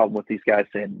got a problem with these guys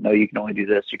saying, no, you can only do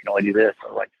this. You can only do this.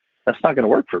 I'm like, that's not going to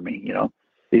work for me.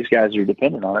 These guys are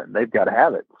dependent on it and they've got to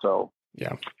have it. So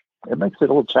yeah, it makes it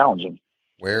a little challenging.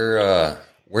 Where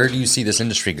do you see this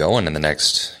industry going in the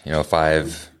next,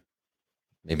 5,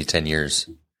 maybe 10 years?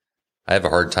 I have a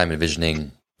hard time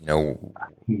envisioning, where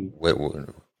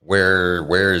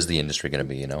is the industry going to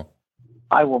be,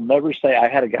 I will never say. I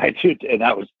had a guy too, and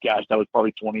that was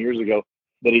probably 20 years ago,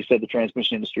 that he said the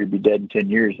transmission industry would be dead in 10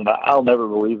 years. And I'll never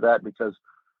believe that, because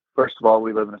first of all,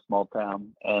 we live in a small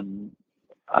town, and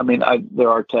I mean, there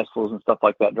are Teslas and stuff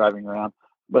like that driving around,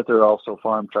 but there are also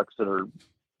farm trucks that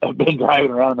have been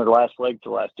driving around their last leg for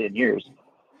the last 10 years.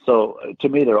 So to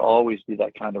me, there'll always be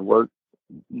that kind of work.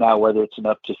 Now, whether it's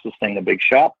enough to sustain a big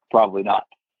shop, probably not.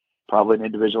 Probably an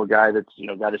individual guy that's,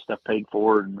 got his stuff paid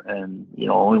for and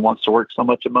only wants to work so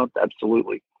much a month.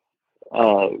 Absolutely.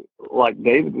 Like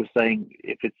David was saying,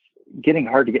 if it's getting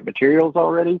hard to get materials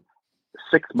already,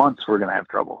 6 months, we're going to have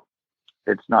trouble.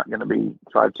 It's not going to be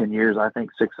 5-10 years. I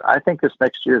think this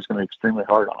next year is going to be extremely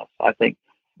hard on us. I think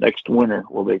next winter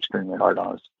will be extremely hard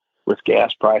on us with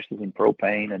gas prices and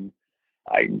propane. And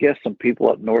I guess some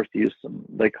people up north use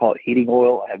they call it heating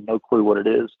oil. I have no clue what it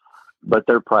is, but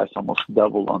their price almost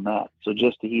doubled on that. So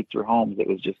just to heat their homes, it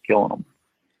was just killing them.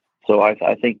 So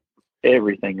I think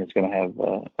everything is going to have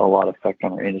a lot of effect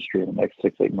on our industry in the next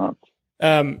 6-8 months.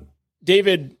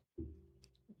 David,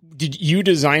 did you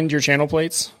design your channel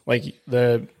plates? Like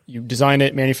you design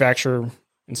it, manufacture,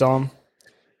 and sell them?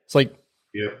 It's like,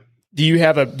 yeah. Do you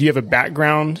have a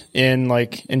background in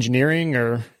like engineering,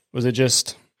 or was it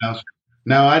just?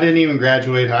 No, I didn't even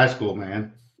graduate high school,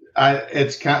 man.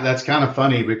 That's kind of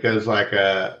funny because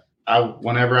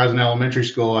whenever I was in elementary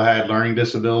school, I had learning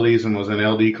disabilities and was in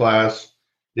LD class.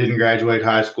 Didn't graduate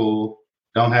high school.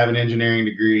 Don't have an engineering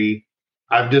degree.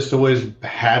 I've just always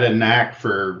had a knack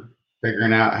for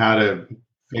figuring out how to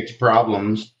fix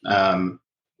problems.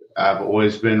 I've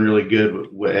always been really good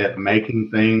at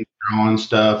making things, drawing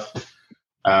stuff.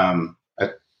 I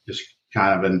just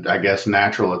kind of, I guess,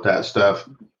 natural at that stuff.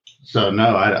 So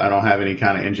no, I don't have any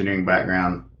kind of engineering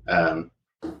background.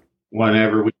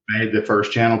 Whenever we made the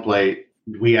first channel plate,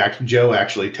 Joe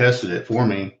actually tested it for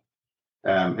me.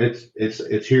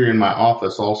 It's here in my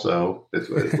office also.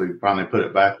 We finally put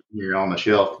it back here on the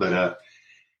shelf, but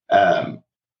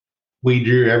we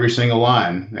drew every single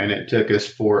line, and it took us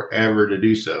forever to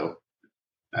do so.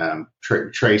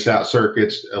 Trace out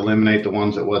circuits, eliminate the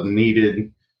ones that wasn't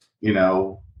needed.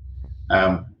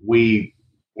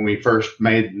 When we first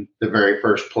made the very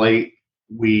first plate,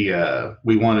 we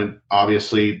wanted,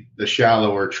 obviously, the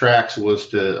shallower tracks was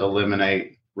to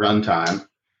eliminate runtime.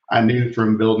 I knew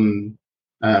from building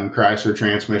Chrysler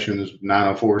transmissions,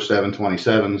 904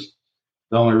 727s,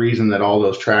 the only reason that all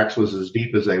those tracks was as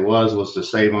deep as they was to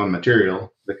save on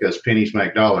material, because pennies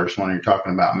make dollars when you're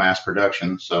talking about mass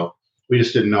production. So we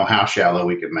just didn't know how shallow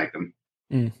we could make them.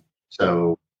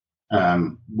 So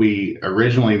we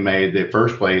originally made the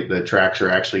first plate, the tracks are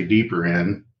actually deeper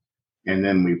in, and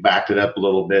then we backed it up a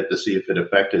little bit to see if it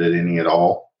affected it any at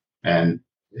all. And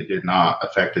it did not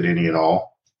affect it any at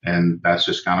all. And that's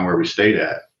just kind of where we stayed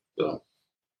at. So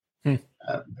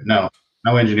no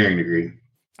engineering degree.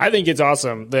 I think it's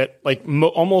awesome that like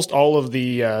almost all of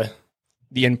the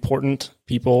important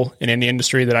people in any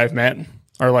industry that I've met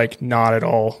are like not at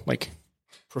all like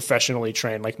professionally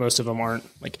trained. Like most of them aren't.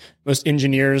 Like most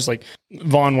engineers, like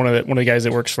Vaughn, one of the guys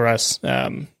that works for us,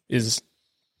 is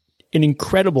an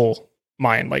incredible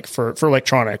mind, like for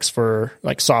electronics, for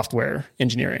like software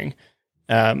engineering,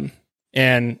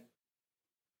 and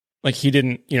like he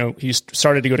didn't, he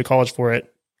started to go to college for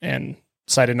it and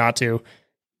decided not to,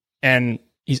 and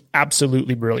he's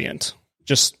absolutely brilliant.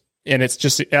 And it's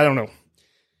just, I don't know.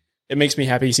 It makes me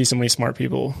happy to see so many smart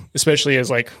people, especially as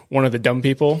like one of the dumb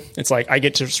people. It's like I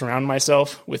get to surround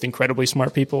myself with incredibly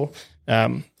smart people,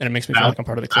 and it makes me feel like I'm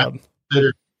part of the club. I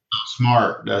consider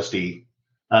smart, Dusty.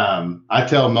 I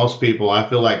tell most people I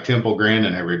feel like Temple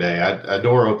Grandin every day. A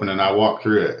door open and I walk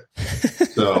through it.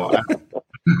 So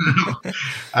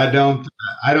I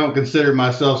don't consider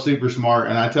myself super smart,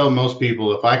 and I tell most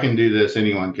people if I can do this,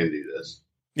 anyone can do this.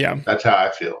 Yeah, that's how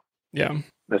I feel. Yeah,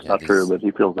 that's not true, but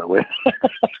he feels that way.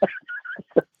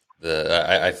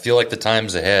 I feel like the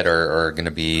times ahead are going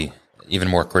to be even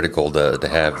more critical to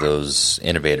have those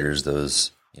innovators,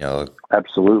 those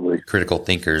absolutely critical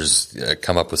thinkers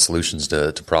come up with solutions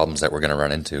to problems that we're going to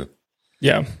run into.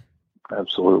 Yeah,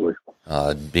 absolutely.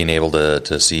 Being able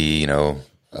to see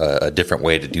a different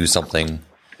way to do something,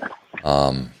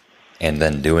 and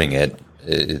then doing it,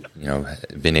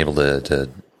 being able to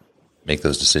make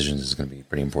those decisions is going to be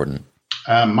pretty important.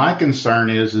 My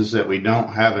concern is that we don't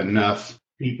have enough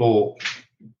people,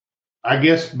 I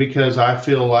guess, because I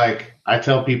feel like I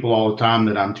tell people all the time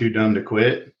that I'm too dumb to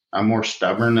quit. I'm more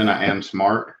stubborn than I am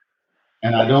smart.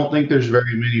 And I don't think there's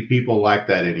very many people like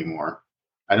that anymore.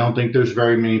 I don't think there's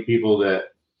very many people that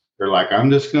they're like, I'm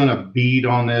just going to beat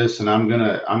on this and I'm going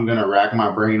to rack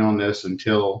my brain on this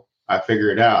until I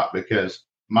figure it out, because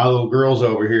my little girls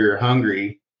over here are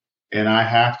hungry and I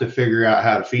have to figure out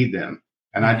how to feed them.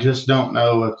 And I just don't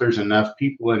know if there's enough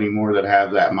people anymore that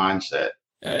have that mindset.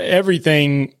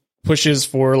 Everything pushes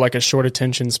for like a short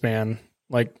attention span.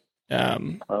 Like,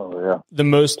 the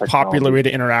most popular way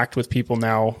to interact with people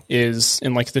now is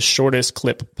in like the shortest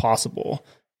clip possible,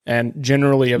 and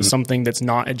generally of something that's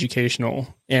not educational,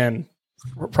 and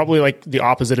probably like the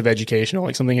opposite of educational,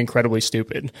 like something incredibly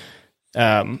stupid.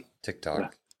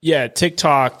 TikTok. Yeah,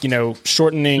 TikTok.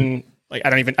 Shortening. Like I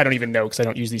don't even know because I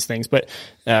don't use these things, but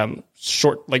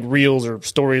short like reels or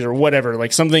stories or whatever,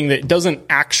 like something that doesn't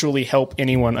actually help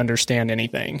anyone understand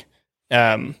anything.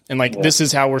 This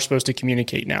is how we're supposed to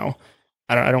communicate now.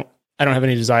 I don't have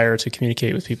any desire to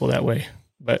communicate with people that way,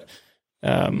 but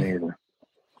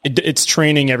it's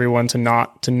training everyone to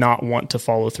not want to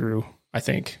follow through. I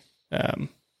think on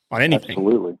anything.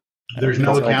 Absolutely. There's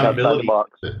no accountability.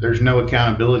 There's no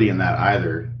accountability in that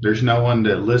either. There's no one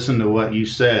to listen to what you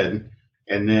said.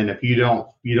 And then if you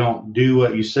don't do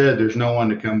what you said, there's no one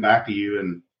to come back to you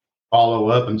and follow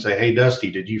up and say, hey,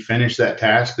 Dusty, did you finish that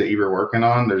task that you were working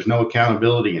on? There's no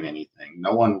accountability in anything.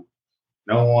 No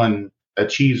one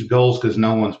achieves goals because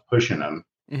no one's pushing them.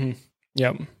 Mm-hmm.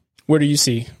 Yeah. Where do you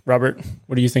see, Robert?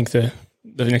 What do you think the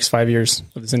next 5 years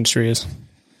of this industry is?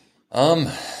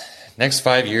 Next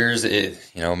 5 years,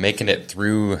 making it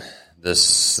through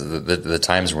this, the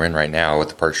times we're in right now with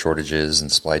the part shortages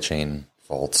and supply chain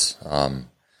faults.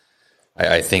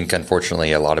 I think,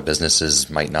 unfortunately, a lot of businesses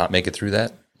might not make it through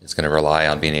that. It's going to rely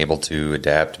on being able to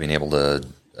adapt, being able to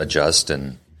adjust,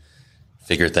 and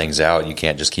figure things out. You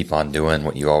can't just keep on doing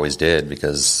what you always did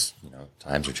because,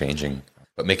 times are changing.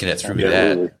 But making it through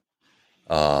that,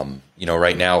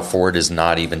 right now Ford is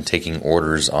not even taking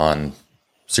orders on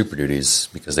Super Duties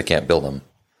because they can't build them.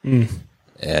 And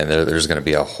there's going to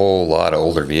be a whole lot of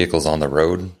older vehicles on the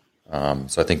road.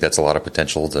 So I think that's a lot of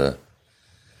potential they're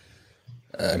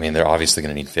obviously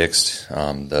going to need fixed.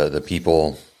 The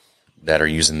people that are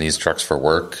using these trucks for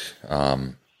work,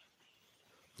 they're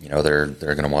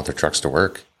going to want their trucks to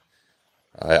work.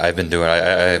 I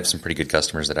have some pretty good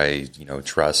customers that I,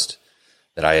 trust,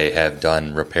 that I have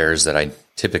done repairs that I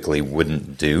typically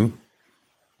wouldn't do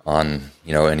on,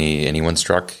 anyone's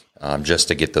truck, just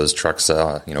to get those trucks,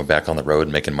 back on the road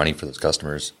and making money for those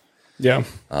customers. Yeah.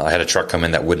 I had a truck come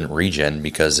in that wouldn't regen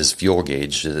because his fuel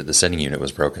gauge, the sending unit,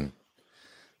 was broken.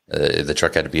 The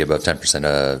truck had to be above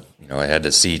 10%. I had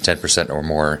to see 10% or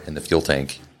more in the fuel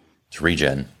tank to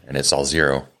regen, and it's all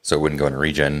 0, so it wouldn't go into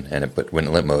regen, and it went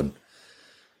in limp mode.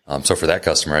 So for that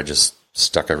customer, I just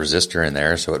stuck a resistor in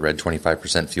there, so it read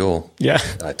 25% fuel. Yeah.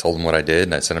 I told him what I did,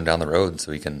 and I sent him down the road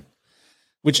so he can.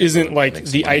 Which isn't like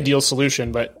the ideal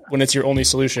solution, but when it's your only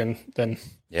solution, then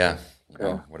yeah. What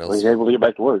else? Well, he's able to get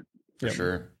back to work. For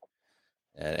sure.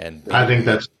 And I think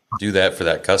that's do that for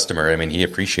that customer. I mean, he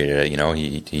appreciated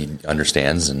it. He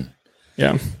understands, and we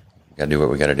got to do what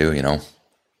we got to do.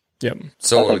 Yep.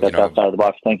 So I think that's outside of the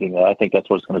box thinking. I think that's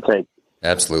what it's going to take.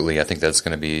 Absolutely, I think that's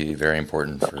going to be very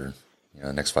important for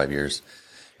the next 5 years.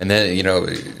 And then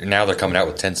now they're coming out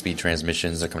with 10-speed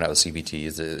transmissions. They're coming out with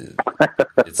CVTs.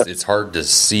 It's hard to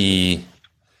see.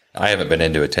 I haven't been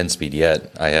into a 10-speed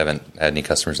yet. I haven't had any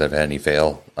customers that have had any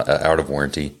fail out of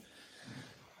warranty.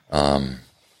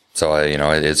 So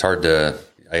it's hard to.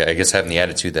 I guess having the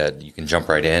attitude that you can jump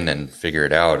right in and figure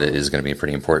it out is going to be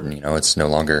pretty important. It's no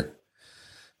longer,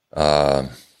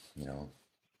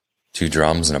 2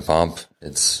 drums and a pump.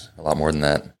 It's a lot more than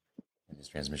that in these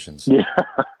transmissions. Yeah.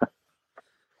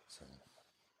 So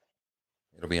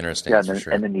it'll be interesting. Yeah, for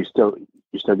sure. And then you still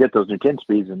get those new 10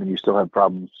 speeds, and then you still have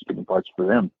problems getting parts for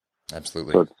them.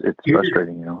 Absolutely. So it's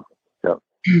frustrating, Yeah.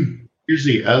 Here's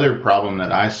the other problem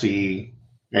that I see,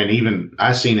 and even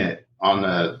I've seen it on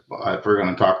if we're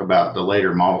going to talk about the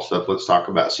later model stuff, let's talk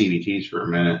about CVTs for a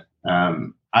minute.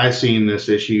 I've seen this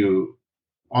issue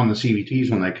on the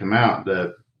CVTs when they come out.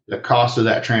 The cost of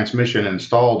that transmission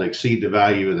installed exceed the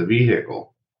value of the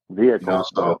vehicle. We're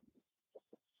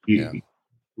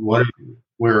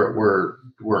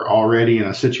already in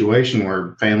a situation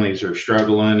where families are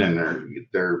struggling and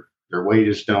their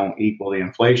wages don't equal the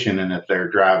inflation, and if they're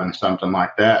driving something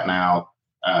like that now,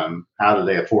 how do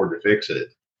they afford to fix it?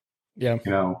 Yeah.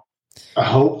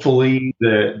 Hopefully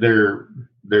that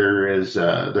there's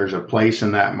a place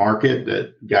in that market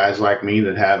that guys like me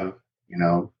that have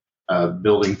a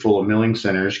building full of milling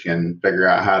centers can figure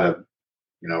out how to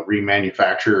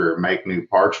remanufacture or make new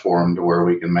parts for them to where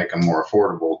we can make them more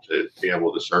affordable to be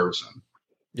able to service them.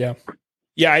 Yeah.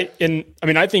 Yeah.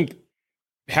 I think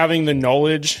having the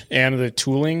knowledge and the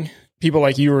tooling, people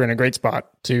like you are in a great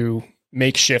spot to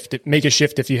make a shift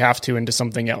if you have to into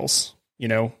something else.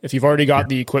 If you've already got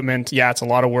the equipment, it's a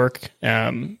lot of work.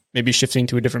 Maybe shifting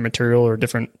to a different material or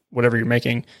different, whatever you're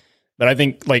making. But I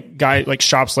think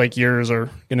shops like yours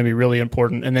are going to be really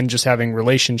important. And then just having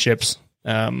relationships,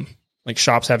 like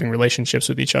shops having relationships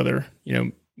with each other,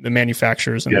 the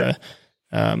manufacturers and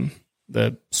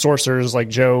the sourcers like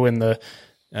Joe and the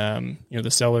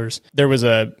sellers. There was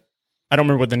I don't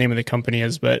remember what the name of the company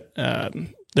is, but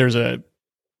there's a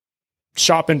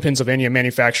shop in Pennsylvania,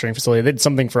 manufacturing facility. They did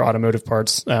something for automotive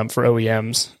parts for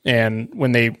OEMs. And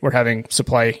when they were having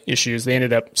supply issues, they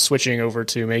ended up switching over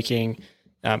to making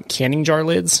canning jar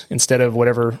lids instead of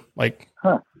whatever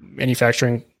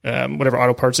manufacturing, whatever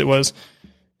auto parts it was.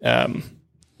 And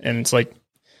it's like,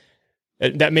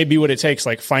 that may be what it takes.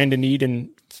 Like find a need and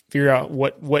figure out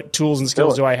what tools and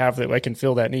skills do I have that I can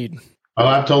fill that need. Well,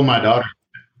 I've told my daughter,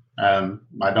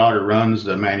 my daughter runs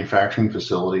the manufacturing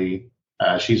facility.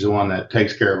 She's the one that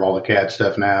takes care of all the CAD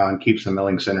stuff now and keeps the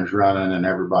milling centers running and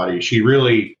everybody.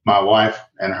 My wife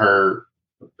and her,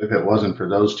 if it wasn't for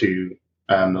those two,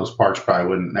 those parts probably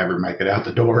wouldn't never make it out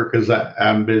the door because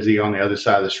I'm busy on the other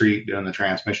side of the street doing the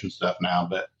transmission stuff now.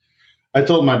 But I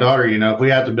told my daughter, if we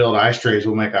have to build ice trays,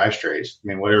 we'll make ice trays. I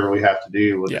mean, whatever we have to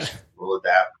do, we'll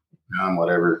adapt,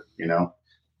 whatever,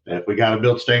 If we got to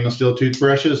build stainless steel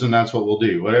toothbrushes, and that's what we'll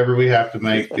do. Whatever we have to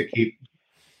make to keep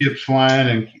chips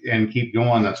flying and keep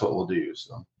going, that's what we'll do.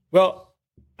 So, well,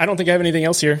 I don't think I have anything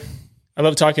else here. I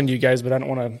love talking to you guys, but I don't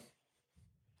want to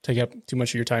take up too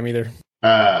much of your time either.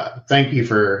 Thank you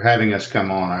for having us come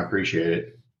on. I appreciate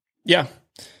it. Yeah.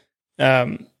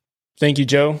 Thank you,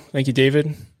 Joe. Thank you,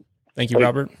 David. Thank you, Hey.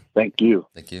 Robert. Thank you.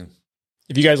 Thank you.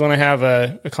 If you guys want to have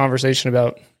a conversation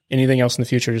about anything else in the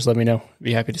future, just let me know. I'd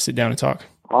be happy to sit down and talk.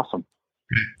 Awesome.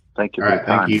 Thank you. All for right.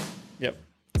 the time. Thank you. Yep.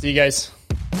 See you guys.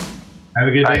 Have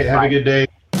a good day. All right, Have bye. a good day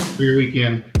for your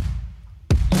weekend.